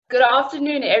Good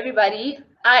afternoon, everybody.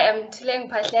 I am Tileng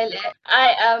Pahlele.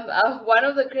 I am one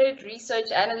of the credit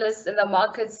research analysts in the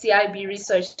Market CIB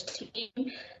research team,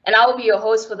 and I will be your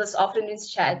host for this afternoon's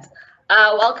chat.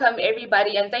 Welcome,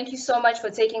 everybody, and thank you so much for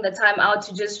taking the time out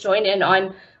to just join in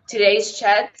on today's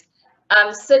chat.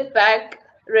 Sit back,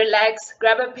 relax,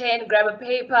 grab a pen, grab a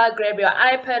paper, grab your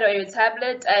iPad or your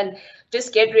tablet, and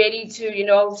just get ready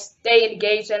to, stay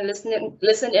engaged and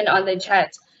listen in on the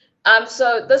chat.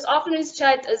 So this afternoon's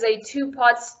chat is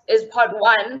part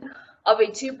one of a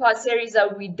two-part series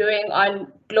that we're doing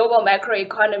on global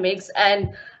macroeconomics.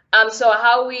 And so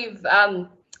how we've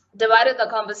divided the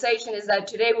conversation is that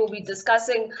today we'll be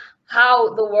discussing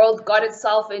how the world got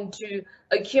itself into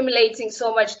accumulating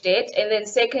so much debt. And then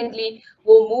secondly,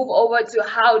 we'll move over to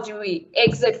how do we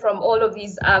exit from all of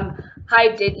these high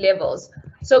debt levels.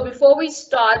 So before we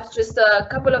start, just a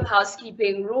couple of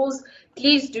housekeeping rules.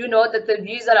 Please do note that the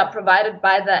views that are provided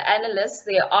by the analysts,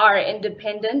 they are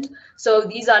independent. So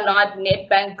these are not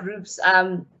Nedbank Group's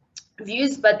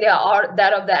views, but they are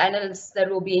that of the analysts that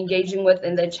we'll be engaging with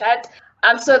in the chat.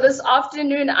 So this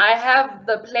afternoon, I have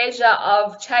the pleasure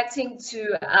of chatting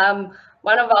to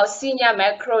one of our senior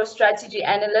macro strategy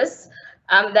analysts.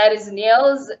 That is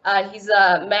Niels. He's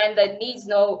a man that needs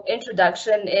no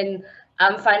introduction in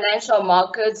financial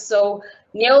markets. So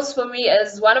Niels, for me,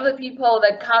 is one of the people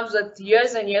that comes with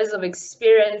years and years of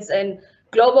experience in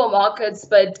global markets.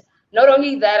 But not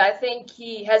only that, I think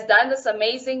he has done this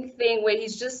amazing thing where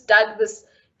he's just dug this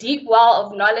deep well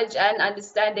of knowledge and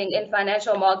understanding in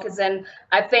financial markets. And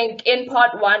I think in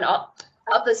part one of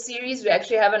the series, we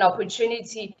actually have an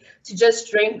opportunity to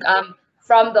just drink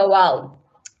from the well.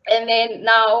 And then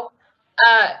now,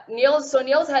 Niels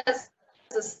has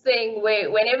this thing where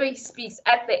whenever he speaks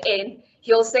at the end,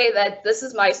 he'll say that this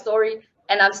is my story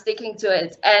and I'm sticking to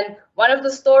it. And one of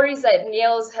the stories that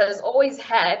Niels has always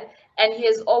had and he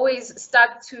has always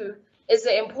stuck to is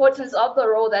the importance of the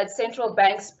role that central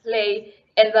banks play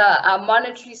in the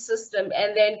monetary system.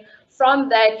 And then from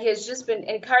that, he has just been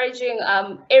encouraging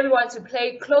everyone to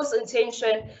pay close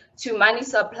attention to money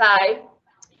supply,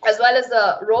 as well as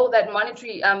the role that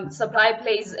monetary supply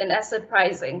plays in asset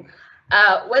pricing.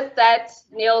 With that,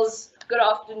 Niels, good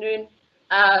afternoon.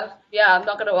 Yeah, I'm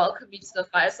not going to welcome you to the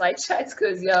Fireside Chat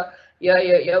because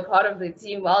you're part of the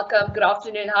team. Welcome. Good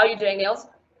afternoon. How are you doing, Niels?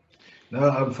 No,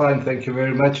 I'm fine. Thank you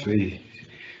very much. We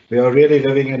are really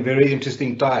living in very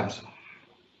interesting times.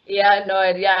 Yeah, no,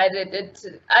 it's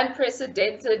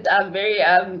unprecedented, very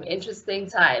interesting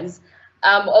times.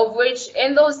 Of which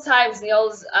in those times,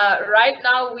 Niels, right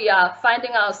now we are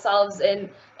finding ourselves in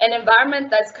an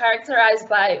environment that's characterized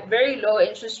by very low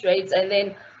interest rates. And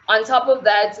then on top of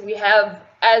that, we have,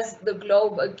 as the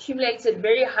globe, accumulated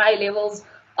very high levels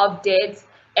of debt.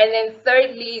 And then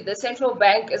thirdly, the central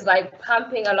bank is like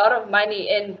pumping a lot of money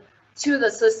into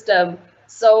the system.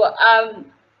 So,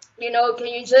 can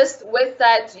you just, with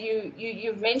that,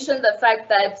 you've mentioned the fact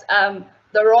that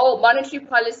the role monetary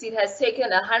policy has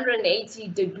taken a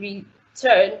 180-degree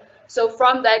turn. So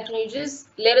from that, can you just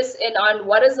let us in on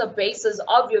what is the basis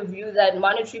of your view that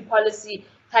monetary policy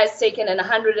has taken an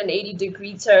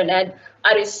 180-degree turn? And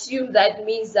I'd assume that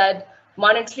means that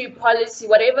monetary policy,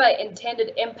 whatever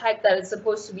intended impact that it's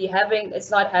supposed to be having,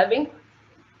 it's not having?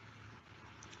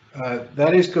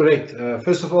 That is correct.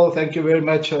 First of all, thank you very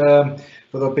much for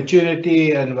the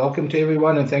opportunity and welcome to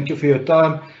everyone, and thank you for your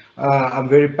time. I'm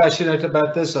very passionate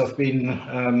about this. I've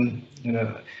been,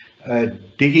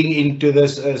 digging into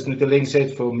this, as Nuteleng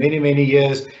said, for many, many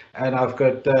years, and I'm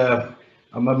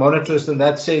a monetarist in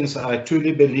that sense. I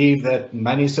truly believe that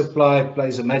money supply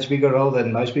plays a much bigger role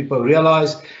than most people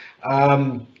realize.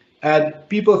 And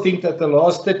people think that the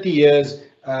last 30 years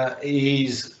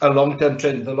is a long-term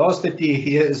trend. The last 30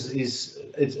 years is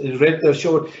relatively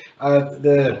short.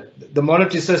 The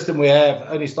monetary system we have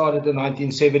only started in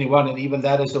 1971, and even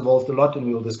that has evolved a lot, and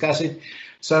we will discuss it.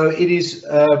 So it is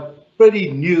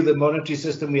pretty new, the monetary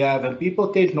system we have, and people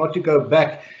tend not to go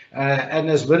back.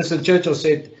 And as Winston Churchill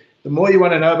said, the more you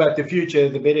want to know about the future,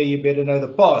 the better you better know the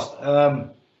past.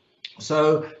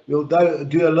 So we'll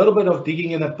do a little bit of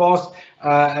digging in the past,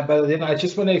 but then I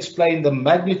just want to explain the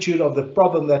magnitude of the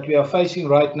problem that we are facing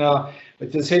right now,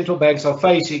 that the central banks are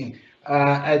facing,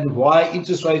 and why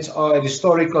interest rates are at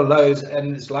historical lows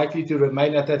and it's likely to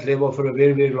remain at that level for a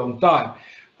very, very long time.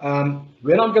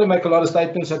 We're not going to make a lot of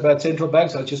statements about central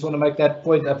banks. I just want to make that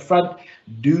point up front.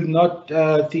 Do not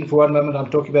think for one moment I'm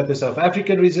talking about the South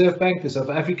African Reserve Bank. The South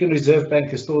African Reserve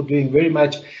Bank is still doing very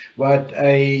much what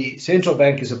a central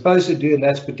bank is supposed to do, and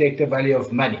that's protect the value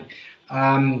of money.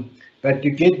 But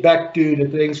to get back to the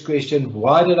next question,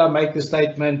 why did I make the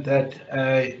statement that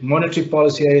monetary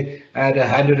policy had a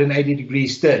 180-degree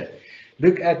turn?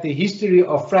 Look at the history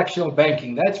of fractional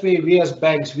banking. That's where we as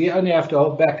banks, we only have to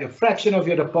hold back a fraction of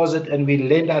your deposit and we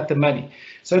lend out the money.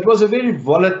 So it was a very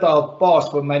volatile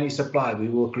past for money supply. We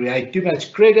will create too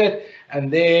much credit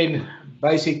and then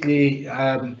basically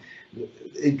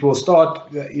it will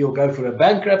start, you'll go for a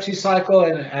bankruptcy cycle,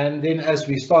 and then as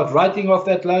we start writing off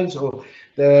that loans, or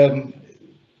the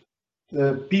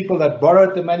people that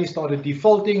borrowed the money started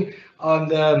defaulting on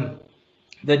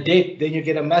the debt, then you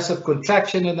get a massive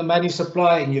contraction in the money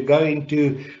supply and you go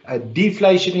into a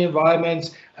deflation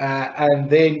environments, and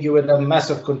then you would have a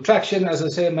massive contraction, as I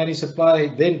say, in money supply.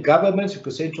 Then governments,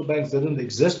 because central banks didn't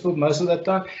exist for most of that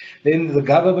time, then the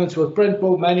governments would print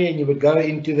more money and you would go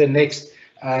into the next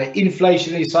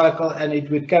inflationary cycle, and it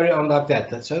would carry on like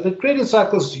that. So the credit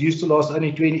cycles used to last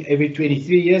only every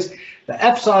 23 years. The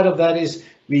upside of that is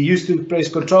we used to press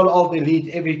Control-Alt-Delete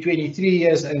every 23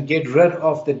 years and get rid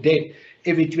of the debt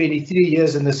every 23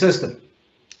 years in the system.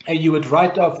 And you would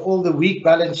write off all the weak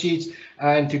balance sheets,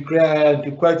 and to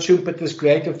quote Schumpeter's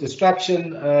creative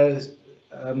destruction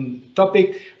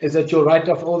topic is that you'll write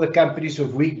off all the companies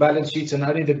with weak balance sheets and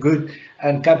only the good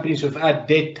and companies without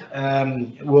debt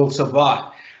will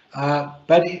survive.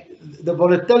 But the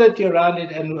volatility around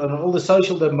it and all the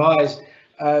social demise,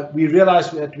 we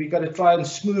realized that we got to try and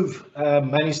smooth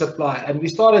money supply, and we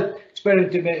started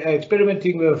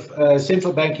experimenting with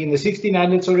central banking in the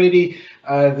 1600s already.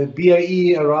 The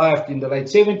BOE arrived in the late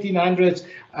 1700s,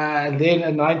 and then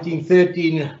in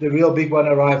 1913 the real big one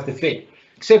arrived, the Fed.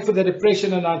 Except for the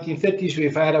depression in the 1930s,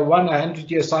 we've had a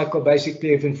 100-year cycle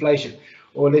basically of inflation,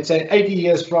 or let's say 80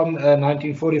 years from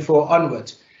 1944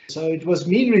 onwards. So it was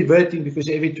mean reverting, because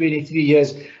every 23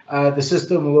 years the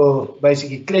system will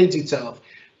basically cleanse itself.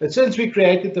 But since we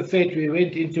created the Fed, we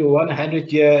went into a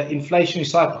 100-year inflationary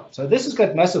cycle. So this has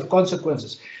got massive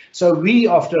consequences. So we,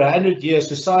 after a 100-year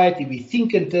society, we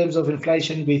think in terms of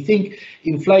inflation. We think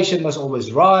inflation must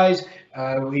always rise.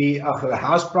 Our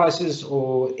house prices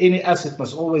or any asset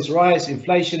must always rise.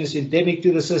 Inflation is endemic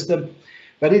to the system.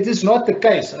 But it is not the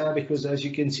case, because as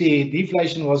you can see,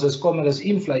 deflation was as common as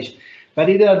inflation. But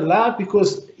it allowed,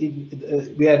 because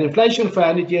we had inflation for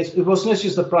 100 years, it was not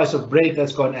just the price of bread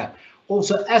that's gone up.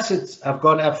 Also, assets have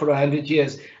gone up for 100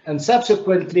 years. And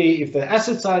subsequently, if the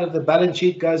asset side of the balance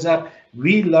sheet goes up,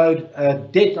 we load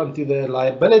debt onto the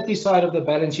liability side of the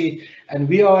balance sheet. And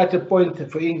we are at a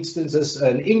point, for instance, as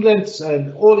in England,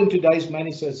 and all in today's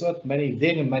money, so it's not money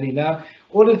then and money now,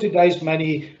 all in today's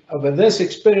money, over this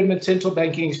experiment, central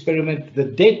banking experiment, the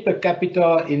debt per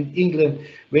capita in England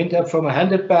went up from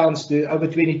 £100 to over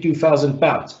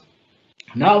 £22,000.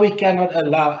 Now we cannot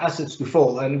allow assets to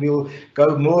fall, and we'll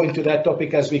go more into that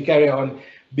topic as we carry on,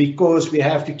 because we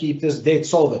have to keep this debt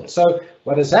solvent. So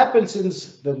what has happened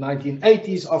since the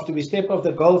 1980s, after we stepped off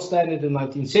the gold standard in the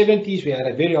 1970s, we had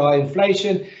a very high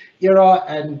inflation era,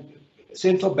 and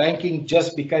central banking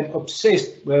just became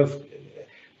obsessed with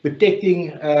protecting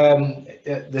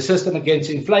the system against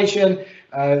inflation.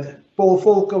 Paul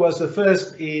Volcker was the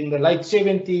first in the late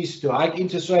 70s to hike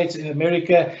interest rates in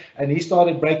America, and he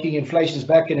started breaking inflations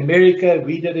back in America.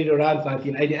 We did it around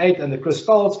 1988 under Chris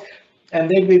Stoltz,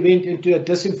 and then we went into a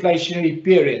disinflationary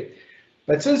period.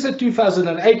 But since the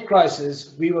 2008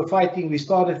 crisis, we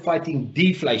started fighting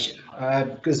deflation,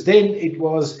 because then it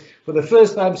was, for the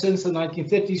first time since the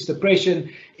 1930s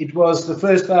depression, it was the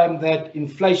first time that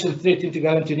inflation threatened to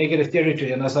go into negative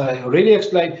territory. And as I already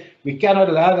explained, we cannot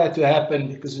allow that to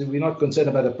happen, because we're not concerned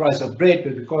about the price of bread,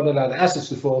 but we can't allow the assets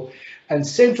to fall. And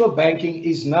central banking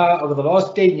is now, over the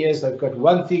last 10 years, they've got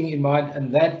one thing in mind,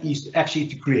 and that is actually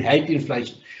to create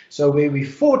inflation. So where we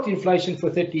fought inflation for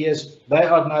 30 years, they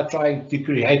are now trying to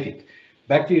create it.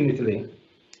 Back to you, Natalie.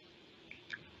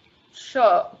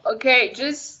 Sure. Okay,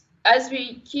 just as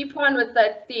we keep on with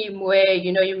that theme where,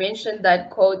 you mentioned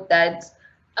that quote that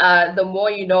the more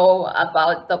you know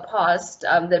about the past,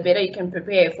 the better you can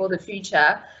prepare for the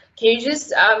future. Can you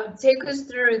just take us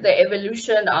through the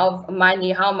evolution of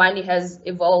money, how money has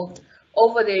evolved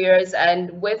over the years,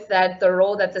 and with that, the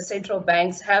role that the central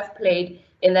banks have played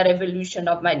in that evolution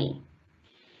of money?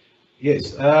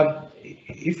 Yes.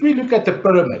 If we look at the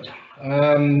pyramid,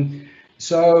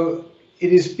 so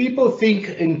it is, people think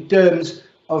in terms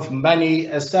of money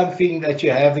as something that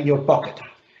you have in your pocket.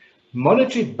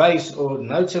 Monetary base, or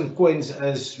notes and coins,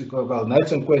 as we call, well,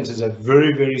 notes and coins is a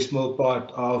very, very small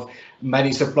part of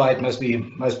money supply. It must be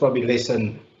most probably less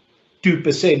than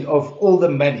 2% of all the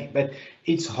money. But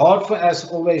it's hard for us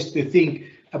always to think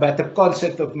about the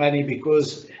concept of money,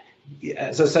 because,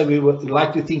 as I say, we would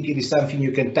like to think it is something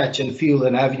you can touch and feel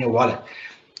and have in your wallet.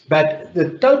 But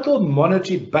the total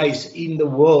monetary base in the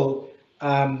world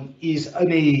is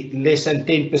only less than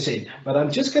 10%. But I'm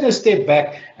just going to step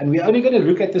back, and we're only going to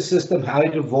look at the system, how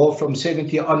it evolved from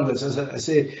 70 onwards. As I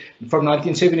said, from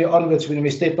 1970 onwards, when we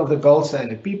stepped off the gold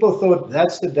standard, people thought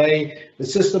that's the day the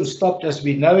system stopped as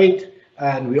we know it,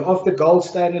 and we're off the gold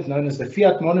standard, known as the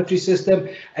fiat monetary system,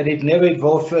 and it never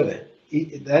evolved further.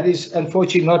 That is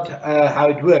unfortunately not how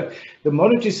it worked. The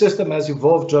monetary system has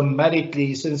evolved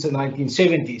dramatically since the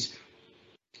 1970s.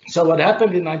 So what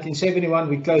happened in 1971,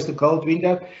 we closed the gold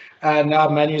window, and now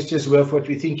money is just worth what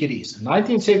we think it is.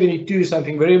 1972,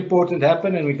 something very important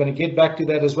happened, and we're going to get back to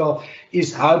that as well,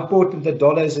 is how important the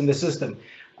dollar is in the system.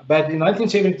 But in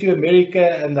 1972, America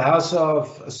and the House of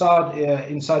Saud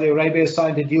in Saudi Arabia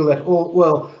signed a deal that all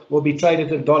oil will be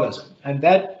traded in dollars. And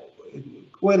that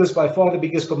oil is by far the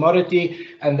biggest commodity,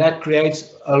 and that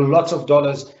creates lots of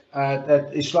dollars that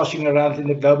is sloshing around in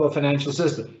the global financial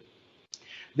system.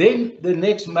 Then the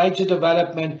next major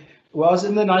development was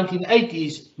in the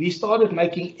 1980s. We started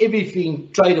making everything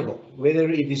tradable, whether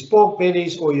it is pork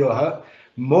bellies or your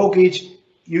mortgage,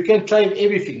 you can trade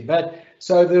everything. But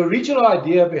so the original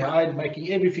idea behind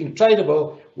making everything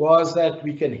tradable was that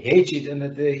we can hedge it, and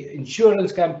that the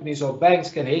insurance companies or banks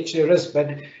can hedge their risk.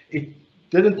 But it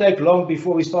didn't take long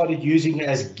before we started using it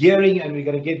as gearing, and we're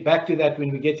going to get back to that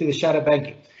when we get to the shadow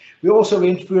banking. We also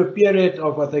went through a period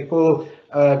of what they call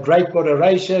great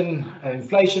moderation.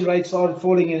 Inflation rates started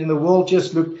falling, and the world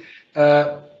just looked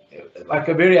like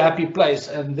a very happy place.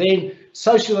 And then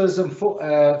socialism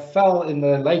fell in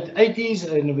the late 80s,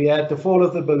 and we had the fall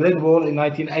of the Berlin Wall in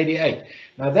 1988.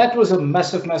 Now that was a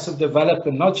massive, massive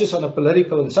development, not just on a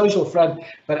political and social front,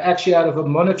 but actually out of a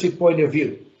monetary point of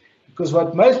view. Because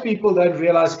what most people don't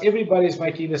realize, everybody's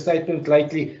making the statement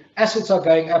lately, assets are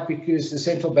going up because the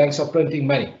central banks are printing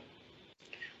money.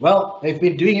 Well, they've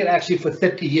been doing it actually for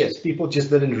 30 years. People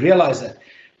just didn't realize that.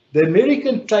 The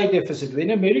American trade deficit, when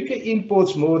America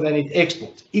imports more than it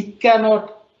exports, it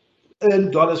cannot earn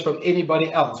dollars from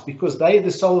anybody else because they're the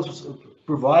sole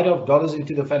provider of dollars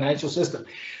into the financial system.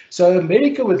 So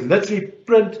America would literally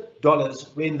print dollars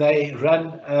when they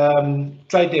run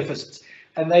trade deficits.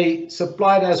 And they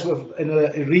supplied us with in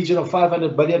a region of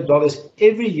 $500 billion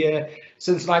every year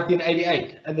since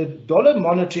 1988. And the dollar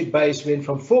monetary base went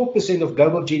from 4% of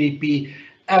global GDP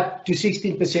up to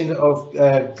 16%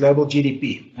 of global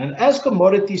GDP. And as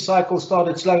commodity cycles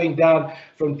started slowing down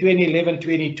from 2011,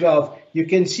 2012, you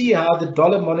can see how the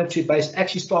dollar monetary base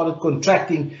actually started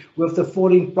contracting with the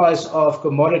falling price of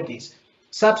commodities.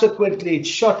 Subsequently, it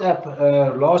shot up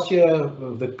last year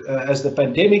as the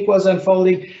pandemic was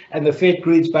unfolding, and the Fed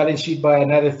grew its balance sheet by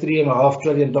another $3.5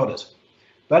 trillion.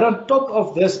 But on top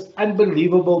of this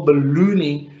unbelievable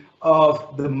ballooning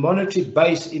of the monetary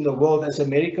base in the world, as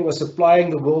America was supplying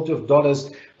the world with dollars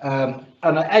on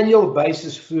an annual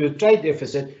basis through a trade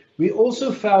deficit, we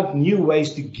also found new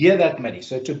ways to gear that money.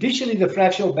 So traditionally, the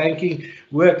fractional banking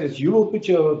worked as you will put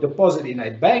your deposit in a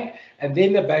bank, and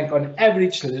then the bank on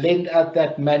average lend out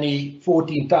that money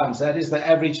 14 times. That is the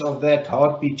average of that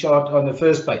heartbeat chart on the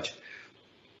first page.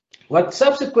 What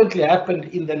subsequently happened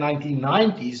in the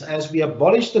 1990s, as we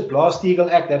abolished the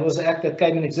Glass-Steagall Act, that was the act that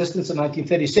came in existence in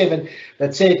 1937,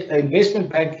 that said an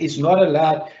investment bank is not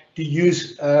allowed to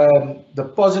use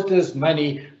depositors'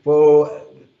 money for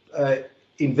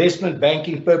investment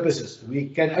banking purposes. We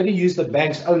can only use the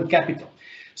bank's own capital.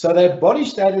 So they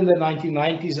abolished that in the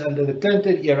 1990s under the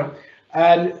Clinton era,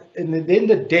 and then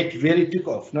the debt really took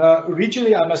off. Now,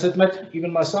 originally, I must admit,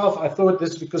 even myself, I thought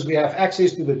this because we have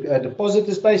access to the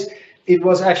depositor space. It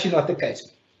was actually not the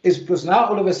case. It's because now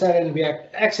all of a sudden we have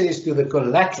access to the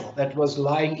collateral that was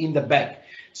lying in the bank.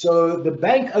 So the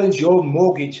bank owns your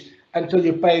mortgage until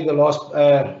you pay the last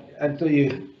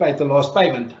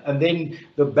payment, and then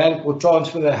the bank will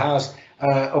transfer the house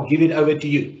or give it over to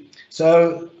you.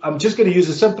 So I'm just going to use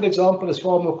a simple example. It's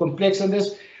far more complex than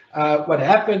this. What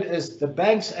happened is the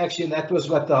banks actually, and that was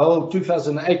what the whole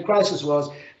 2008 crisis was,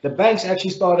 the banks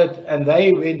actually started, and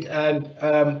they went and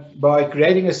by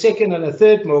creating a second and a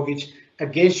third mortgage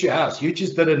against your house. You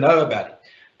just didn't know about it.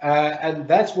 And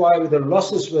that's why the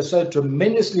losses were so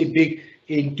tremendously big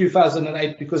in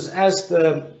 2008, because as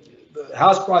the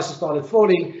house prices started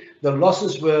falling, the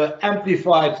losses were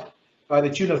amplified by the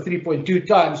tune of 3.2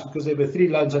 times because there were 3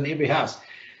 loans on every house.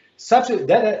 It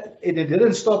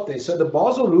didn't stop there. So the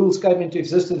Basel rules came into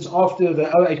existence after the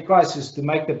 2008 crisis to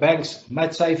make the banks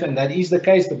much safer, and that is the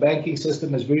case. The banking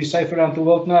system is very safe around the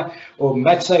world now, or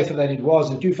much safer than it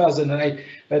was in 2008.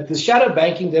 But the shadow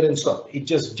banking didn't stop. It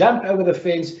just jumped over the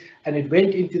fence and it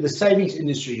went into the savings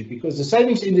industry, because the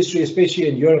savings industry, especially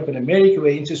in Europe and America,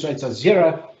 where interest rates are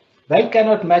zero, they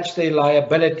cannot match their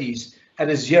liabilities at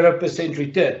a 0%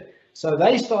 return. So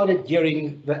they started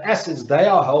gearing the assets they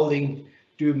are holding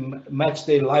to match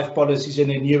their life policies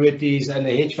and annuities, and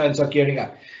the hedge funds are gearing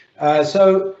up.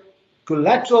 So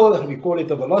collateral, we call it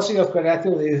the velocity of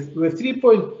collateral, there were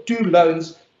 3.2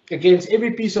 loans against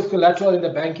every piece of collateral in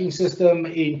the banking system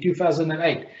in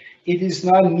 2008. It is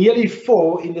now nearly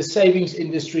 4 in the savings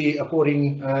industry,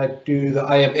 according to the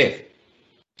IMF.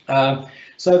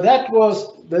 So that was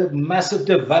the massive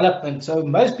development. So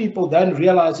most people don't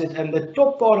realize it. And the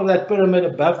top part of that pyramid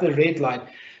above the red line,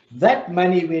 that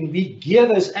money, when we gear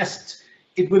those assets,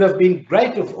 it would have been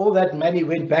great if all that money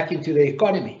went back into the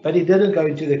economy, but it didn't go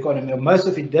into the economy, or most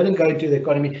of it didn't go into the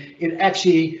economy. It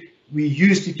actually, we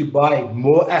used it to buy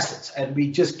more assets, and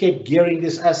we just kept gearing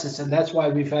these assets, and that's why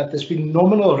we've had this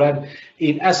phenomenal run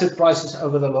in asset prices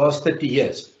over the last 30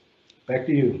 years. Back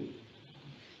to you.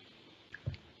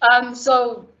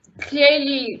 So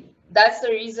clearly that's the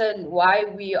reason why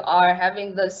we are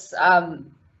having this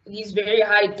these very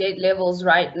high debt levels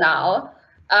right now.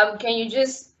 Can you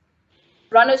just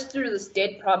run us through this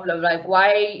debt problem? Like,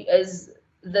 why is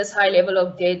this high level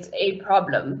of debt a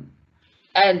problem?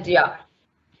 And yeah.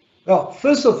 Well,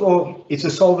 first of all, it's a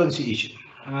solvency issue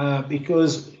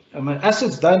because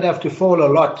assets don't have to fall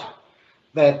a lot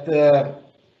that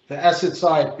the asset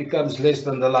side becomes less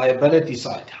than the liability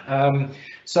side.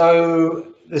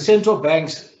 So the central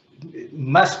banks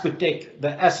must protect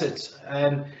the assets,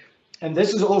 and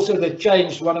this is also the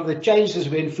change. One of the changes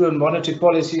went through in monetary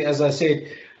policy, as I said,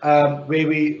 where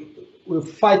we're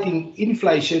fighting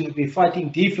inflation, we're fighting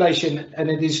deflation, and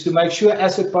it is to make sure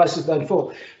asset prices don't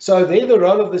fall. So there, the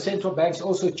role of the central banks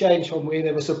also changed from where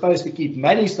they were supposed to keep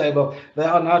money stable. They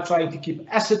are now trying to keep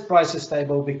asset prices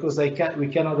stable because we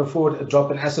cannot afford a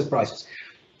drop in asset prices.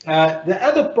 The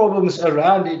other problems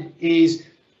around it is,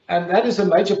 and that is a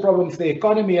major problem for the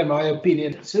economy, in my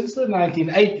opinion, since the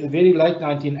very late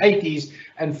 1980s,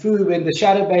 and through when the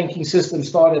shadow banking system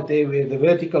started there, where the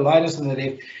vertical line is on the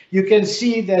left, you can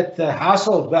see that the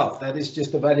household wealth, that is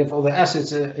just the value of all the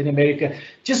assets in America,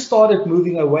 just started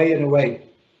moving away and away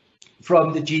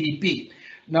from the GDP.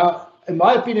 Now, in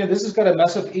my opinion, this has got a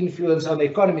massive influence on the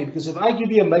economy, because if I give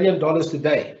you $1 million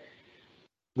today,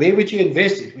 where would you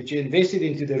invest it? Would you invest it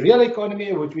into the real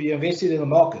economy, or would you invest it in the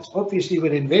markets? Obviously,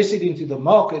 we'd invest it into the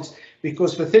markets,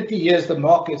 because for 30 years, the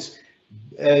markets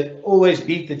always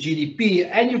beat the GDP.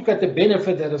 And you've got the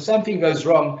benefit that if something goes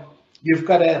wrong, you've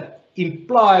got an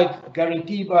implied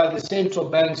guarantee by the central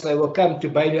banks they will come to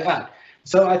bail you out.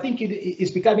 So I think it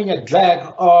is becoming a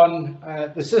drag on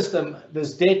the system,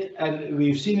 this debt, and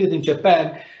we've seen it in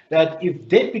Japan, that if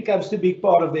debt becomes too big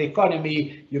part of the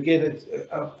economy, you get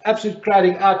an absolute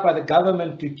crowding out by the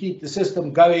government to keep the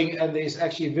system going, and there's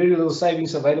actually very little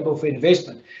savings available for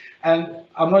investment. And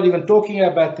I'm not even talking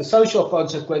about the social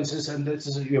consequences, and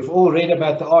you've all read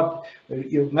about the art.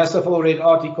 You must have all read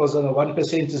articles on the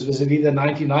 1%ers vis-a-vis the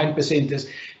 99%ers,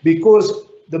 because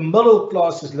the middle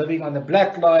class is living on the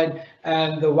black line,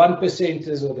 and the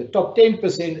 1%ers, or the top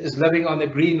 10%, is living on the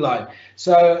green line.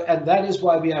 So, and that is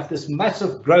why we have this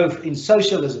massive growth in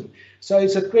socialism. So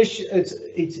it's a question.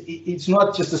 It's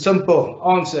not just a simple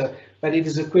answer, but it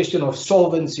is a question of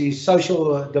solvency,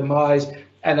 social demise,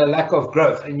 and a lack of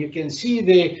growth. And you can see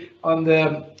there on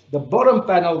the bottom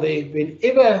panel there,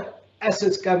 whenever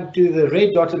assets come to the red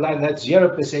dotted line, that's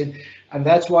 0%, and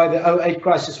that's why the 2008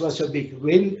 crisis was so big.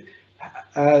 When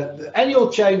the annual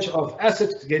change of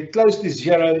assets get close to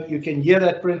 0, you can hear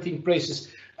that printing presses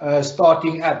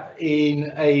starting up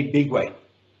in a big way.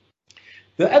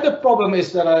 The other problem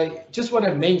is that I just want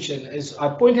to mention is I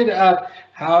pointed out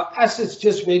how assets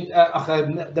just went,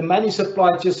 the money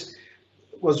supply just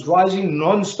was rising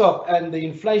non-stop, and the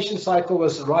inflation cycle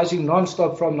was rising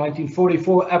non-stop from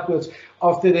 1944 upwards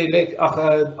after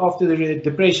the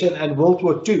Depression and World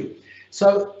War II.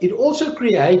 So it also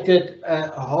created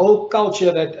a whole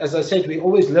culture that, as I said, we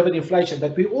always live in inflation,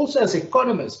 but we also, as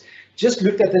economists, just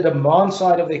looked at the demand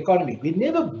side of the economy. We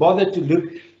never bothered to look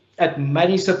at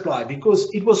money supply, because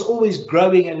it was always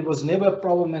growing and it was never a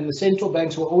problem, and the central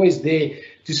banks were always there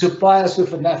to supply us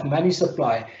with enough money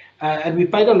supply. And we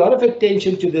paid a lot of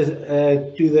attention to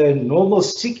the normal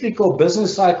cyclical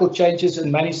business cycle changes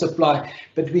in money supply,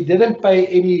 but we didn't pay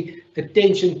any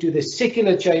attention to the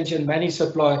secular change in money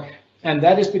supply, and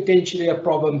that is potentially a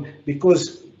problem,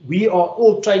 because we are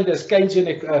all trained as Keynesian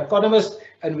economists,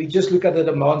 and we just look at the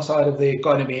demand side of the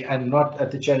economy and not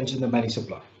at the change in the money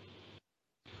supply.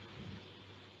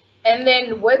 And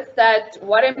then with that,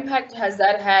 what impact has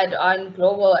that had on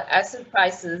global asset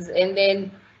prices? And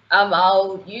then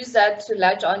I'll use that to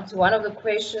latch on to one of the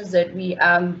questions that we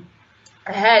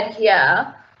had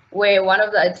here, where one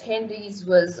of the attendees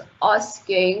was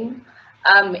asking,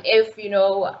 if,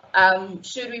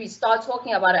 should we start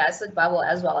talking about an asset bubble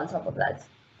as well on top of that?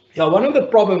 Yeah, one of the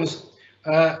problems,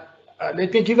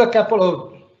 let me give a couple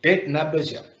of debt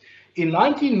numbers here. In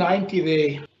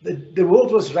 1990, the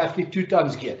world was roughly 2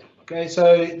 times geared. Okay,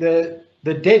 so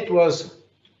the debt was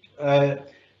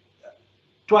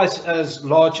twice as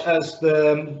large as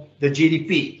the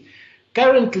GDP.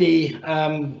 Currently,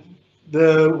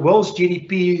 the world's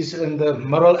GDP is in the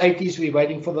middle 80s. We're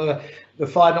waiting for the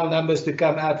final numbers to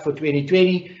come out for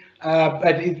 2020,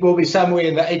 but it will be somewhere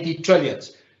in the 80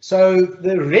 trillions. So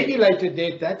the regulated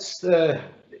debt, that's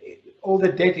all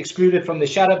the debt excluded from the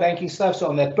shadow banking stuff. So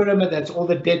on that pyramid, that's all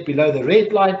the debt below the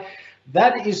red line.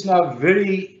 That is now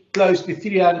very close to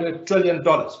 $300 trillion.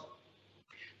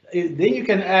 Then you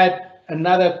can add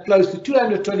another close to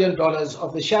 $200 trillion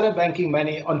of the shadow banking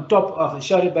money on top of the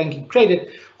shadow banking credit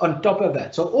on top of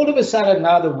that. So all of a sudden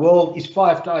now the world is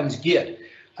 5 times geared.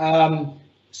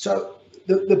 So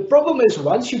the problem is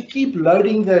once you keep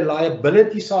loading the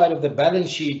liability side of the balance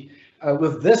sheet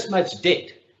with this much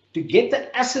debt, to get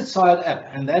the asset side up,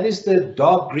 and that is the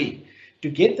dark green, to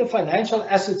get the financial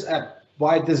assets up,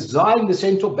 by design, the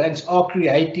central banks are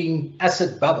creating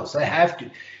asset bubbles. They have to.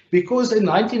 Because in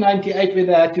 1998, when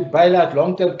they had to bail out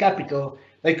long-term capital,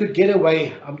 they could get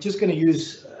away, I'm just going to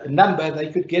use a number, they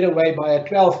could get away by a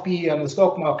 12p on the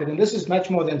stock market. And this is much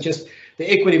more than just the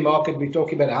equity market. We're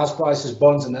talking about house prices,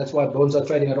 bonds, and that's why bonds are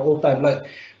trading at an all-time low.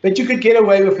 But you could get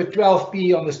away with a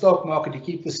 12p on the stock market to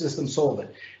keep the system solvent.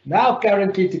 Now,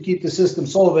 currently, to keep the system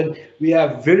solvent, we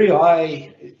have very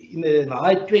high, in the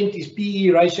high 20s PE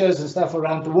ratios and stuff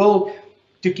around the world,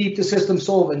 to keep the system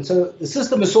solvent. So the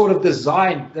system is sort of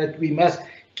designed that we must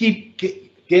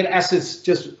get assets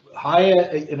just higher,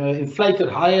 inflated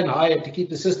higher and higher to keep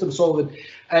the system solvent.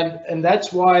 And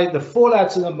that's why the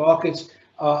fallouts in the markets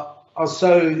are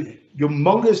so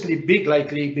humongously big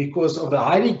lately, because of the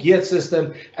highly geared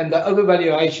system and the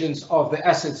overvaluations of the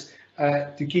assets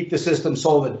to keep the system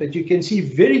solvent. But you can see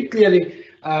very clearly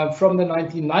from the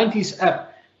 1990s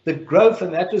up, the growth,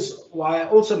 and that is why I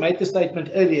also made the statement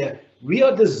earlier, we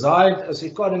are designed as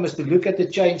economists to look at the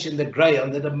change in the grey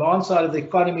on the demand side of the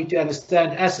economy to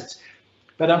understand assets.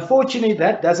 But unfortunately,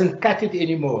 that doesn't cut it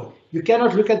anymore. You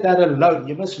cannot look at that alone.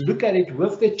 You must look at it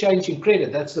with the change in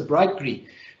credit. That's the bright green.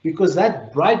 Because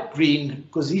that bright green,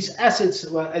 because these assets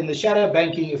in the shadow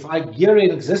banking, if I gear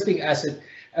an existing asset,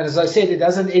 and as I said, it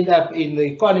doesn't end up in the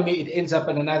economy, it ends up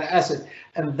in another asset.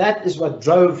 And that is what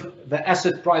drove the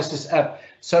asset prices up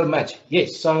so much.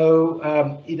 Yes, so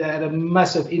it had a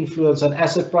massive influence on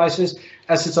asset prices.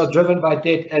 Assets are driven by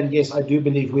debt, and yes, I do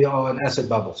believe we are an asset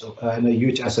bubble, so in a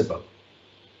huge asset bubble.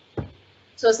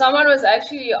 So someone was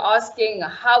actually asking,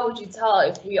 how would you tell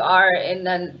if we are in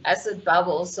an asset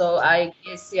bubble? So I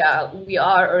guess, yeah, we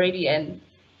are already in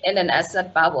an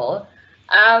asset bubble.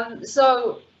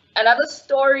 So another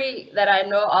story that I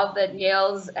know of that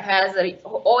Niels has that he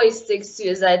always sticks to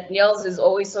is that Niels is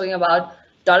always talking about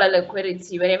dollar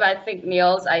liquidity. Whenever I think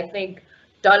Niels, I think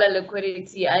dollar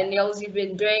liquidity. And Niels, you've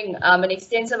been doing an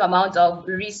extensive amount of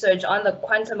research on the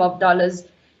quantum of dollars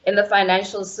in the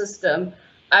financial system.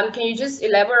 Can you just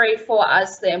elaborate for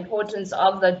us the importance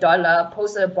of the dollar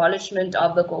post the abolishment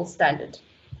of the gold standard?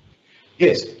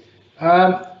 Yes,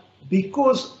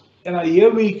 because here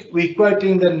we're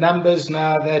quoting the numbers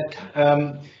now that,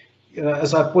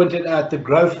 as I pointed out, the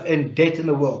growth and debt in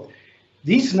the world.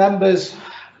 These numbers,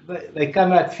 they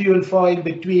come out few and far in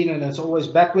between, and it's always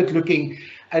backward looking.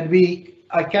 And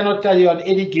I cannot tell you on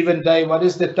any given day what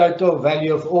is the total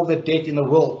value of all the debt in the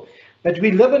world. But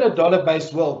we live in a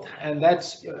dollar-based world, and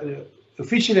that's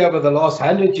officially over the last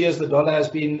 100 years, the dollar has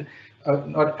been,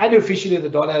 not unofficially, the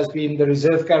dollar has been the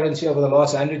reserve currency over the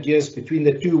last 100 years. Between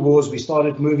the two wars, we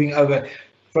started moving over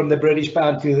from the British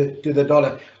pound to the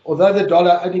dollar. Although the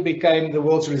dollar only became the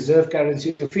world's reserve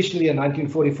currency officially in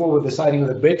 1944 with the signing of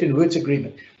the Bretton Woods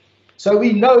Agreement. So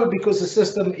we know, because the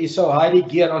system is so highly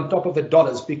geared on top of the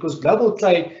dollars, because global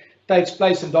trade takes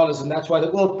place in dollars, and that's why the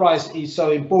world price is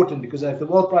so important, because if the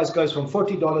world price goes from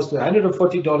 $40 to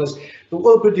 $140, the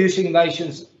oil producing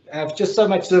nations have just so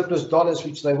much surplus dollars,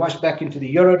 which they wash back into the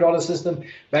euro dollar system,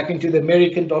 back into the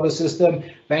American dollar system,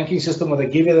 banking system, or they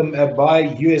give them buy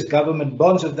US government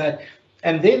bonds of that,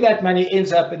 and then that money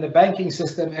ends up in the banking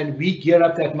system, and we gear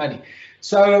up that money.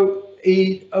 So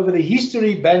over the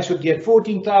history, banks would get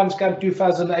 14 times. Come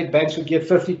 2008, banks would get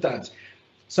 50 times.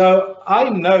 So I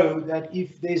know that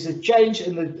if there's a change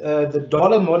in the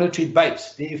dollar monetary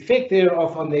base, the effect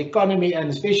thereof on the economy and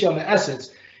especially on the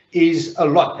assets is a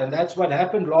lot. And that's what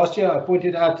happened last year. I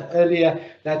pointed out earlier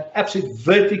that absolute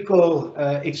vertical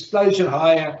explosion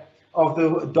higher of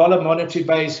the dollar monetary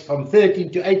base from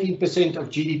 13 to 18% of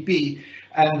GDP.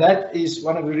 And that is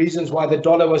one of the reasons why the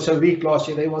dollar was so weak last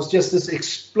year. There was just this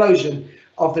explosion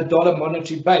of the dollar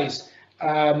monetary base.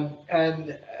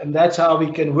 And that's how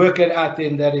we can work it out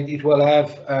then that it will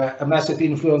have a massive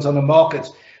influence on the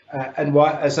markets. And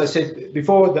why, as I said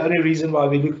before, the only reason why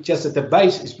we look just at the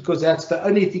base is because that's the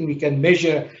only thing we can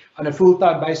measure on a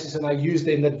full-time basis. And I use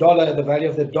then the dollar, the value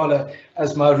of the dollar,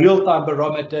 as my real-time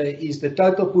barometer. Is the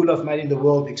total pool of money in the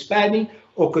world expanding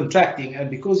or contracting? And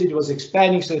because it was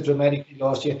expanding so dramatically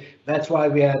last year, that's why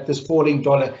we had this falling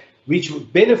dollar, which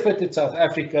benefited South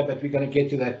Africa, but we're going to get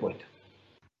to that point.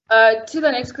 To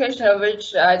the next question, of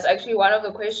which it's actually one of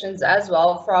the questions as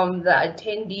well from the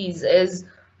attendees, is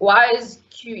why is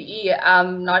QE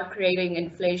not creating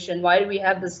inflation? Why do we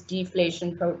have this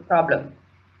deflation problem?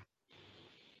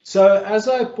 So as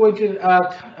I pointed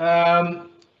out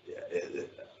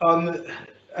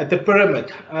at the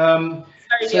pyramid. Sorry,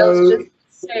 Niels,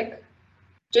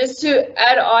 just to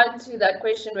add on to that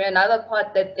question, where another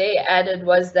part that they added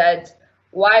was that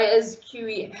why is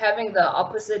QE having the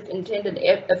opposite intended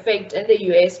effect in the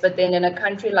US, but then in a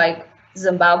country like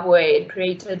Zimbabwe, it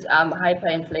created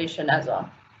hyperinflation as well?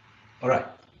 All right.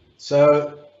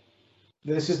 So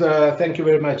this is thank you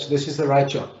very much. This is the right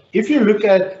chart. If you look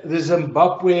at the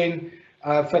Zimbabwean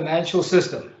financial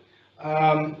system,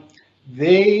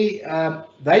 they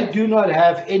do not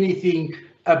have anything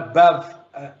above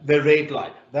the red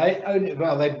line. They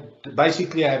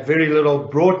basically have very little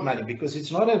broad money because it's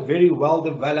not a very well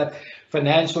developed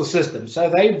financial system. So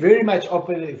they very much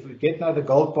operate, if we get now the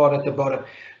gold part at the bottom,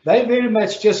 they very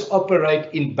much just operate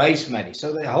in base money.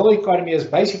 So the whole economy is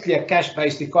basically a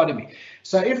cash-based economy.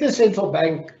 So if the central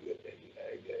bank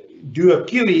do a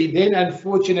QE, then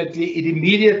unfortunately it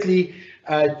immediately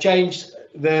changed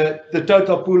the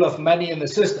total pool of money in the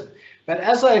system. But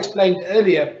as I explained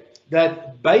earlier,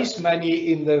 that base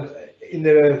money in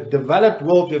the developed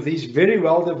world with these very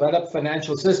well developed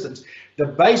financial systems, the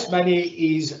base money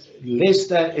is less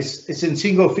than, it's in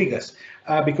single figures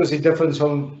because it differs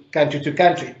from country to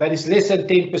country, but it's less than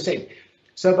 10%.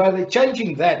 So by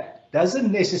changing that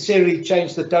doesn't necessarily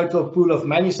change the total pool of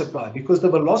money supply, because the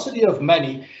velocity of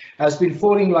money has been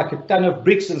falling like a ton of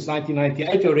bricks since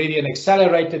 1998 already, and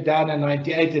accelerated down in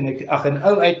 98 and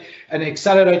 08, and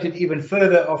accelerated even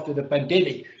further after the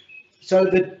pandemic. So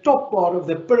the top part of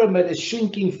the pyramid is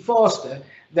shrinking faster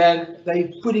than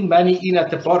they putting money in at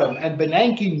the bottom. And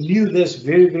Bernanke knew this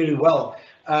very, very well,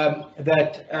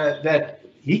 that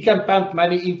he can pump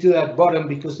money into that bottom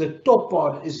because the top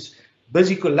part is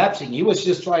busy collapsing. He was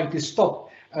just trying to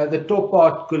stop the top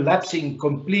part collapsing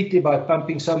completely by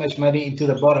pumping so much money into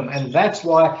the bottom. And that's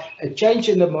why a change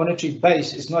in the monetary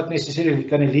base is not necessarily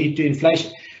going to lead to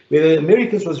inflation. Where the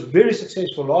Americans was very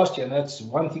successful last year, and that's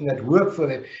one thing that worked for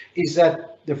them, is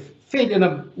that the Fed in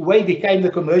a way became the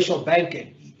commercial banker.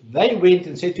 They went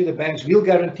and said to the banks, we'll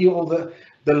guarantee all the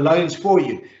loans for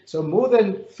you. So more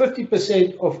than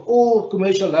 50% of all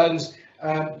commercial loans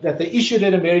that they issued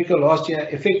in America last year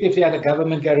effectively had a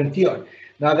government guarantee on.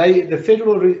 Now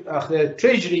the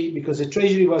Treasury, because the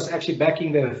Treasury was actually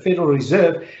backing the Federal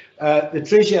Reserve, the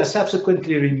Treasury has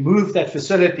subsequently removed that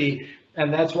facility.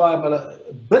 And that's why I'm a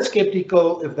bit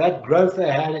skeptical if that growth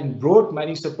they had in broad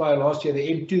money supply last year, the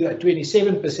M2 at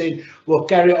 27%, will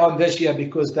carry on this year,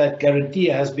 because that guarantee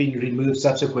has been removed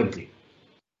subsequently.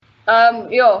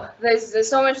 There's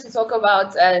so much to talk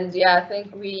about, and I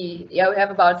think we have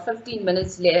about 15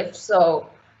 minutes left, so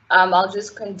I'll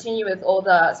just continue with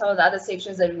some of the other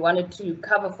sections that we wanted to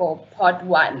cover for part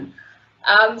one.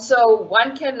 So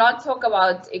one cannot talk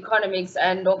about economics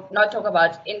and not talk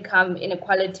about income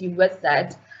inequality with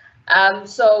that.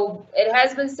 So it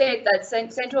has been said that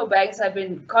central banks have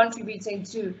been contributing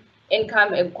to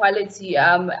income inequality.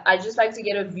 I'd just like to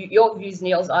get your views,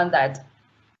 Niels, on that.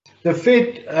 The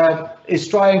Fed is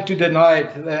trying to deny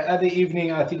it. The other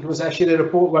evening, I think it was actually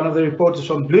one of the reporters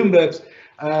from Bloomberg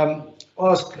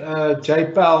asked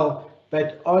Jay Powell,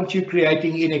 but aren't you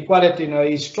creating inequality? Now,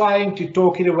 he's trying to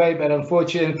talk it away, but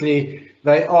unfortunately,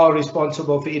 they are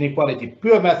responsible for inequality.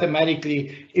 Pure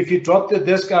mathematically, if you drop the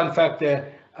discount factor,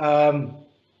 then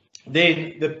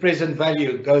the present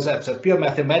value goes up. So pure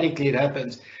mathematically, it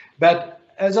happens. But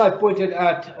as I pointed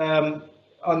out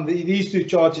on these two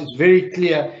charts, it's very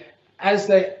clear.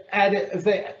 If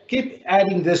they keep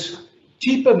adding this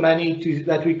cheaper money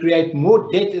that we create more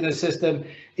debt in the system,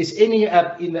 is ending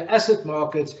up in the asset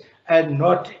markets and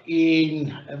not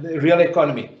in the real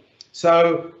economy.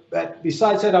 So, but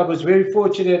besides that, I was very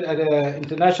fortunate at an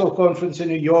international conference in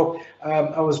New York.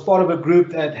 I was part of a group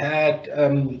that had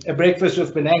a breakfast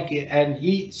with Bernanke, and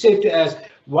he said to us,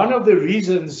 one of the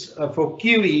reasons for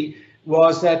QE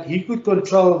was that he could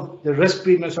control the risk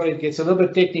premium. Sorry, it gets a little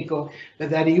bit technical, but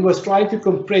that he was trying to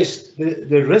compress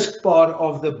the risk part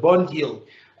of the bond yield.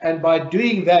 And by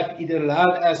doing that, it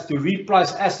allowed us to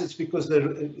reprice assets because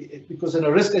on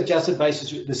a risk-adjusted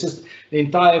basis, the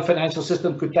entire financial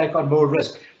system could take on more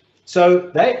risk. So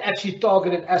they actually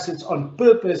targeted assets on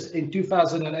purpose in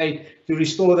 2008 to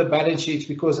restore the balance sheets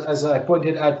because, as I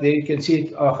pointed out there, you can see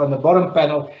it on the bottom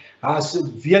panel, how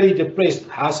severely depressed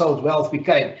household wealth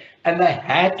became. And they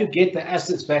had to get the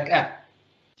assets back up.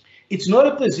 It's not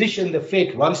a position the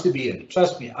Fed wants to be in.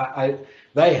 Trust me,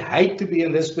 they hate to be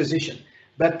in this position.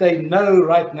 But they know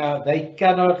right now they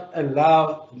cannot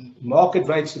allow market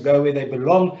rates to go where they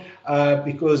belong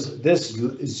because this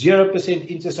 0%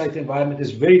 interest rate environment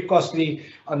is very costly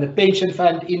on the pension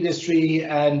fund industry,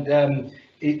 and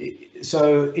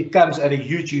so it comes at a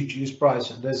huge price,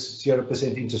 this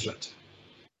 0% interest rate.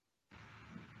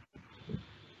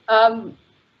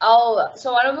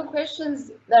 So one of the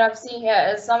questions that I've seen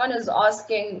here is someone is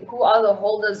asking who are the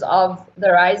holders of the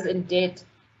rise in debt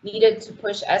needed to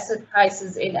push asset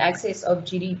prices in excess of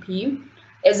GDP?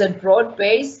 Is it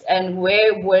broad-based, and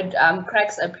where would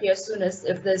cracks appear soonest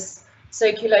if this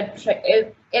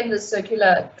in the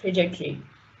circular trajectory?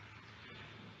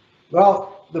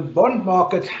 Well, the bond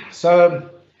market, so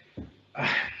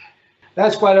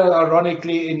that's quite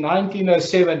ironically in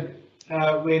 1907,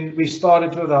 when we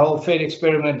started with the whole Fed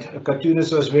experiment, a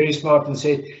cartoonist was very smart and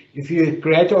said, if you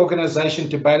create an organization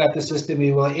to bail out the system,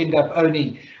 you will end up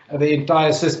owning the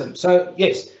entire system. So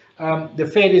yes, the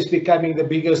Fed is becoming the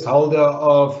biggest holder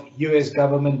of US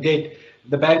government debt.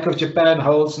 The Bank of Japan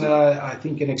holds now, I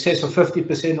think, in excess of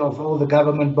 50% of all the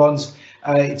government bonds.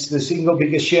 It's the single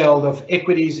biggest shareholder of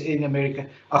equities in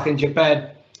in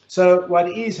Japan. So what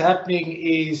is happening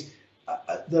is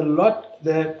a lot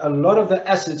of the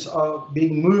assets are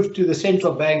being moved to the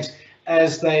central banks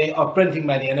as they are printing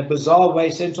money. In a bizarre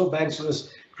way, central banks was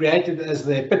created as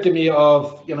the epitome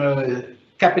of,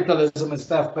 capitalism and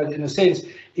stuff, but in a sense,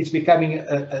 it's becoming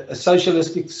a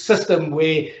socialistic system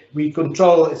where we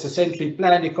control, it's a centrally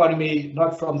planned economy,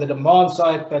 not from the demand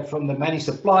side, but from the money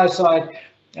supply side.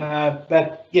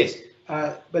 But yes,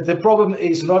 but the problem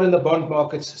is not in the bond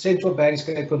markets. Central banks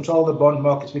can control the bond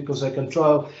markets because they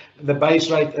control the base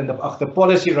rate and the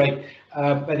policy rate.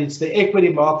 But it's the equity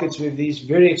markets with these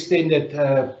very extended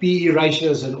PE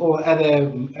ratios and all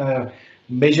other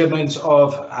measurements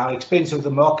of how expensive the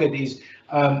market is.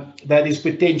 That is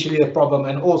potentially a problem,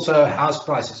 and also house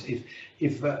prices.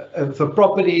 If a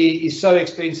property is so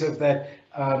expensive that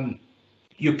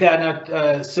you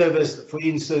cannot service, for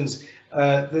instance,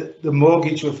 the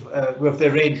mortgage with the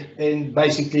rent, then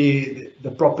basically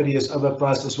the property is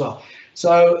overpriced as well.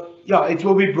 So yeah, it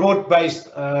will be broad-based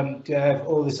to have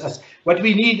all this. What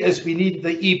we need is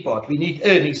the E part. We need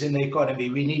earnings in the economy.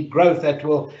 We need growth that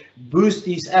will boost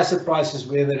these asset prices,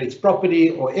 whether it's property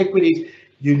or equities.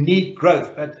 You need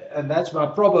growth, and that's my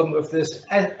problem with this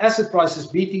asset prices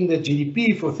beating the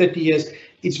GDP for 30 years.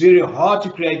 It's very hard to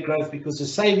create growth because the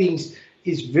savings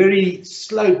is very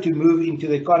slow to move into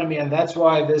the economy, and that's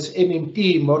why this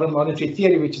MMT, modern monetary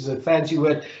theory, which is a fancy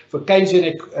word for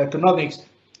Keynesian economics,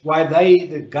 why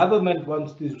the government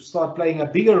wants to start playing a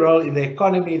bigger role in the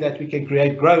economy, that we can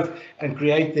create growth and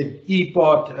create the E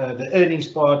part, the earnings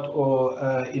part, or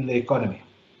in the economy.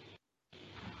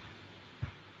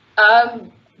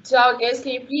 To our guests,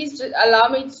 can you please allow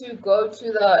me to go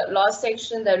to the last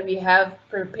section that we have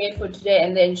prepared for today,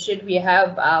 and then should we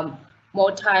have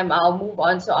more time, I'll move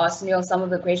on to ask Neil some of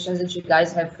the questions that you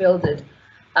guys have fielded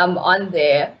on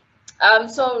there.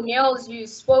 So Niels, you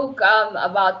spoke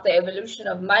about the evolution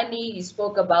of money. You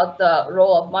spoke about the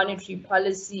role of monetary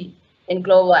policy in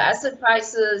global asset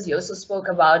prices. You also spoke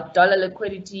about dollar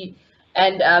liquidity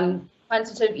and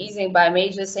quantitative easing by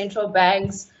major central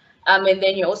banks. And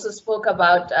then you also spoke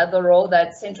about the role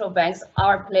that central banks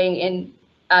are playing in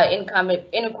income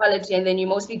inequality. And then you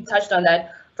mostly touched on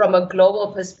that from a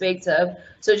global perspective.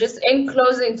 So just in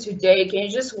closing today, can you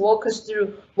just walk us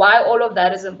through why all of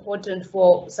that is important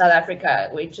for South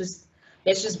Africa? Let's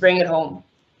just bring it home.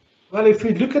 Well, if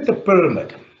we look at the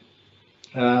pyramid,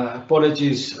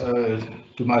 apologies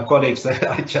to my colleagues that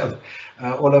I jump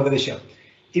all over the show.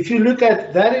 If you look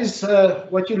at that, is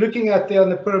what you're looking at there on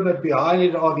the pyramid. Behind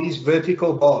it are these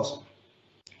vertical bars.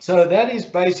 So that is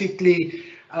basically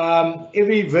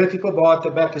every vertical bar at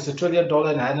the back is $1 trillion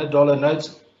and $100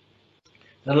 notes.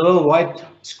 The little white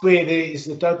square there is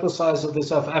the total size of the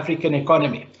South African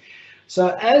economy.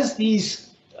 So as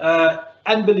these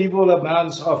unbelievable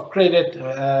amounts of credit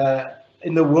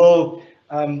in the world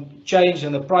changed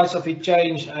and the price of it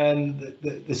changed, and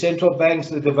the central banks,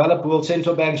 the developed world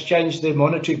central banks, changed their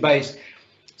monetary base.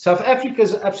 South Africa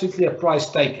is absolutely a price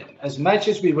taker. As much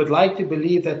as we would like to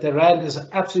believe that the rand is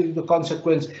absolutely the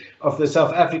consequence of the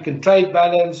South African trade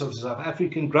balance, of the South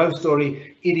African growth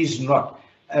story, it is not.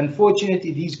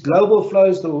 Unfortunately, these global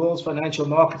flows, the world's financial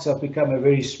markets have become a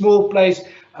very small place,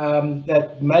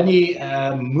 that money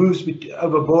moves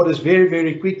over borders very,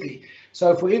 very quickly.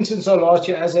 So, for instance, last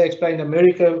year, as I explained,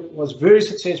 America was very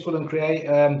successful in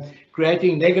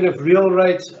creating negative real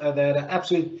rates. They had an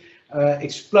absolute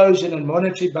explosion in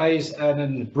monetary base and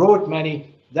in broad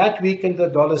money. That weakened the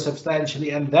dollar substantially,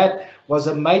 and that was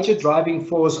a major driving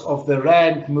force of the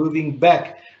rand moving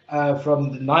back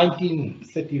from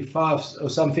 1935 or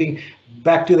something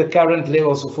back to the current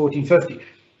levels of 1450.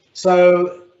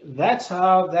 So that's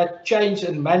how that change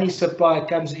in money supply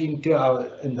comes into our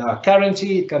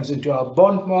currency. It comes into our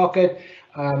bond market.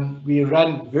 We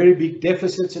run very big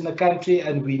deficits in the country,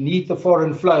 and we need the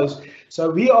foreign flows. So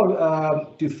we are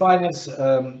to finance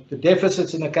the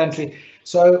deficits in the country.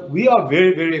 So we are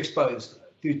very, very exposed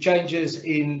to changes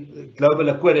in global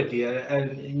liquidity.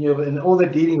 And in all the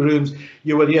dealing rooms,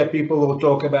 you will hear people will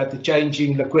talk about the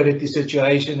changing liquidity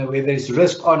situation and whether it's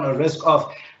risk on or risk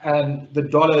off. And the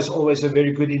dollar is always a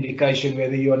very good indication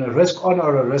whether you're on a risk on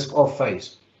or a risk off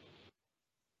phase.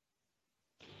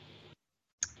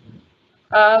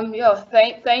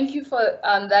 Thank you for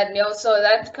that, Neil. So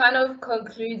that kind of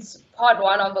concludes part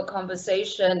one of the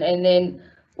conversation, and then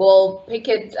we'll pick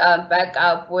it back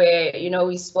up where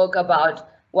we spoke about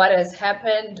what has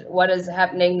happened, what is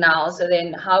happening now. So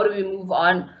then, how do we move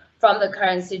on from the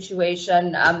current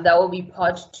situation? That will be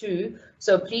part two.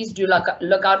 So please do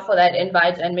look out for that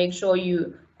invite and make sure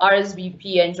you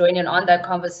RSVP and join in on that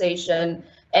conversation.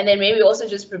 And then maybe also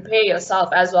just prepare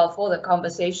yourself as well for the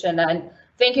conversation and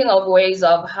thinking of ways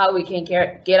of how we can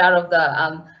get out of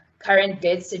the current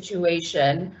debt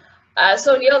situation.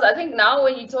 So Niels, I think now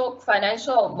when you talk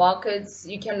financial markets,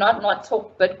 you cannot not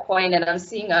talk Bitcoin, and I'm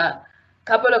seeing a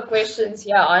couple of questions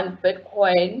here on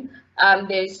Bitcoin.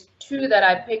 There's two that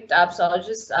I picked up, so I'll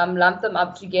just lump them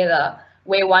up together,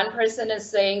 where one person is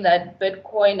saying that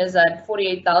Bitcoin is at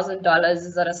 $48,000.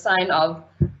 Is that a sign of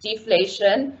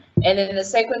deflation? And then the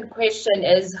second question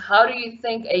is, how do you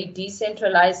think a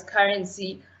decentralized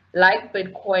currency like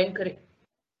Bitcoin could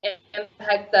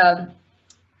impact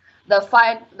the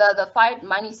fiat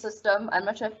money system? I'm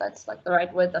not sure if that's like the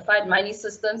right word, the fiat money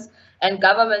systems and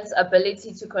government's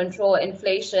ability to control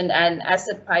inflation and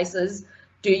asset prices.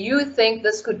 Do you think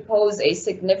this could pose a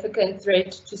significant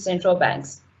threat to central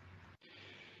banks?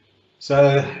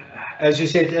 So, as you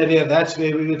said earlier, that's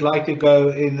where we would like to go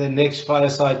in the next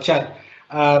fireside chat.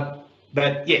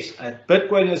 But yes,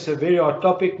 Bitcoin is a very hot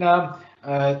topic now.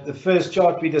 The first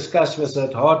chart we discussed was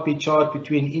that heartbeat chart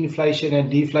between inflation and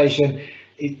deflation.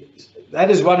 That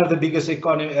is one of the biggest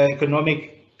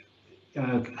economic,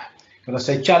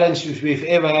 challenges we've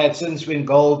ever had since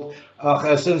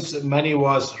since money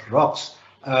was rocks.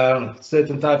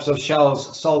 Certain types of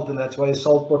shells, salt, and that's why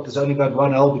salt pot has only got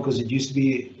one hole, because it used to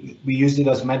be, we used it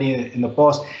as money in the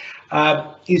past.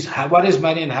 Is what is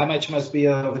money and how much must be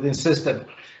within the system.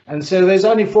 And so there's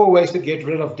only four ways to get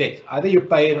rid of debt. Either you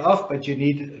pay it off, but you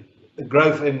need the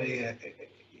growth and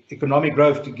economic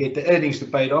growth to get the earnings to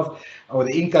pay it off, or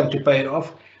the income to pay it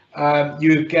off.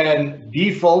 You can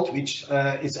default, which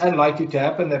is unlikely to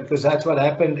happen, because that's what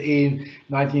happened in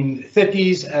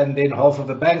 1930s, and then half of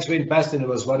the banks went bust, and it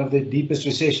was one of the deepest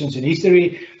recessions in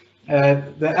history.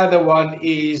 The other one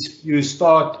is you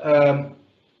start,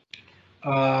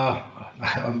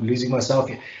 I'm losing myself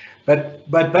here,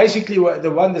 but basically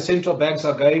the central banks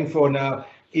are going for now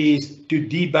is to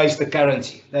debase the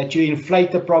currency, that you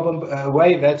inflate the problem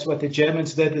away. That's what the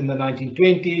Germans did in the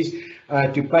 1920s.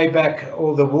 To pay back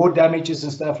all the war damages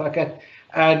and stuff like that.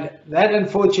 And that,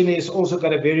 unfortunately, has also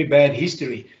got a very bad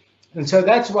history. And so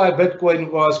that's why Bitcoin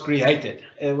was created.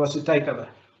 It was a takeover.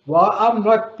 While I'm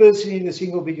not personally the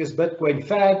single biggest Bitcoin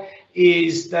fan,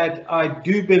 is that I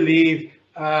do believe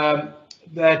the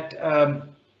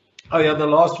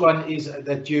last one is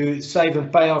that you save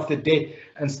and pay off the debt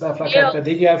and stuff like that. But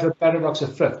then you have the paradox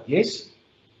of thrift. Yes?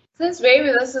 Since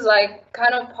maybe this is like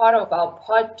kind of part of our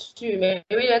part two,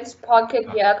 maybe let's park it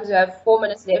here because we have 4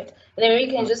 minutes left, and then we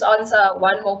can just answer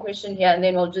one more question here, and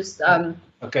then we'll just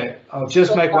Okay, I'll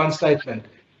just make one statement.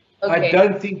 Okay. I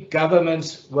don't think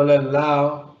governments will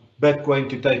allow Bitcoin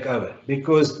to take over,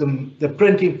 because the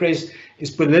printing press is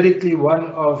politically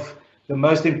one of the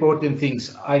most important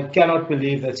things. I cannot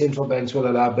believe that central banks will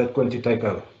allow Bitcoin to take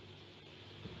over.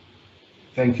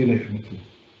 Thank you, Nikki.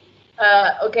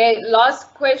 Okay,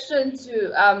 last question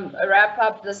to wrap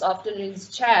up this afternoon's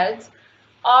chat.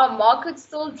 Are markets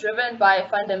still driven by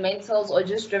fundamentals or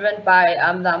just driven by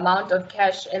the amount of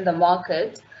cash in the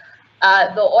market?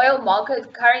 The oil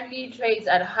market currently trades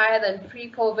at higher than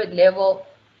pre-COVID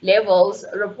levels.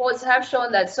 Reports have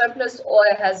shown that surplus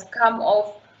oil has come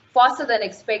off faster than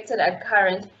expected at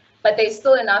current, but there's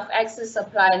still enough excess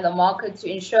supply in the market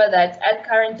to ensure that at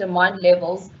current demand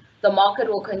levels, the market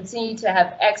will continue to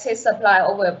have excess supply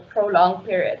over a prolonged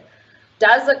period.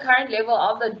 Does the current level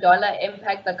of the dollar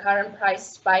impact the current price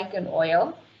spike in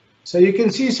oil? So you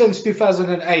can see since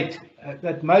 2008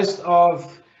 that most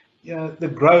of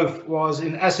the growth was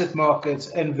in asset markets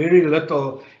and very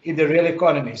little in the real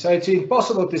economy. So it's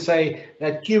impossible to say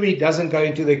that QE doesn't go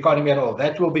into the economy at all.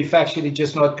 That will be factually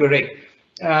just not correct.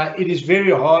 It is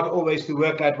very hard always to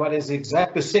work out what is the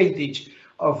exact percentage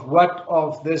of what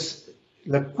of this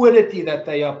liquidity that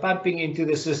they are pumping into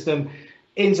the system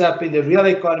ends up in the real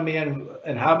economy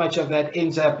and how much of that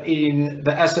ends up in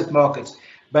the asset markets.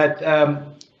 But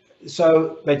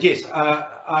yes,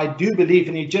 I do believe,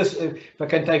 and if I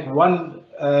can take one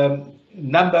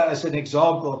number as an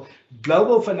example,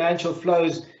 global financial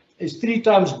flows is 3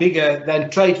 times bigger than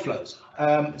trade flows.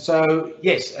 So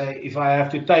yes, if I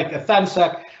have to take a thumbs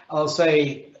up, I'll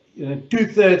say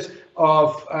 2/3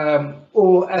 of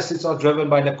all assets are driven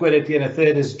by liquidity and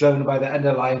 1/3 is driven by the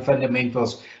underlying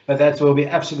fundamentals. But that will be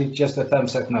absolutely just a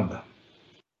thumbs up number.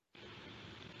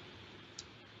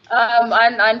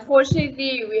 And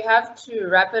unfortunately, we have to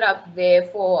wrap it up there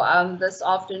for this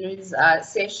afternoon's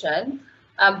session.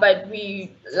 But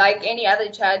we, like any other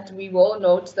chat, we will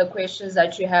note the questions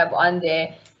that you have on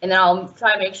there, and I'll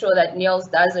try and make sure that Niels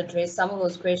does address some of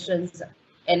those questions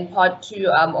in part 2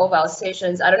 of our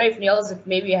sessions. I don't know if Niels, if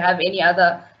maybe you have any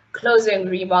other closing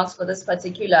remarks for this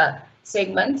particular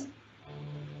segment.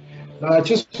 I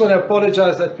just want to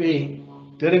apologize that we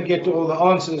didn't get to all the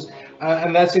answers,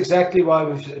 and that's exactly why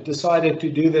we've decided to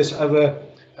do this over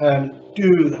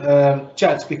 2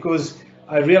 chats, because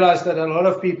I realized that a lot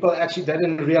of people actually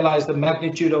didn't realize the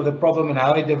magnitude of the problem and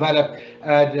how it developed,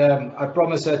 and I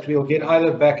promise that we'll get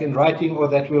either back in writing or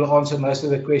that we'll answer most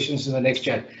of the questions in the next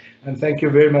chat. And thank you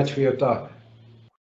very much for your time.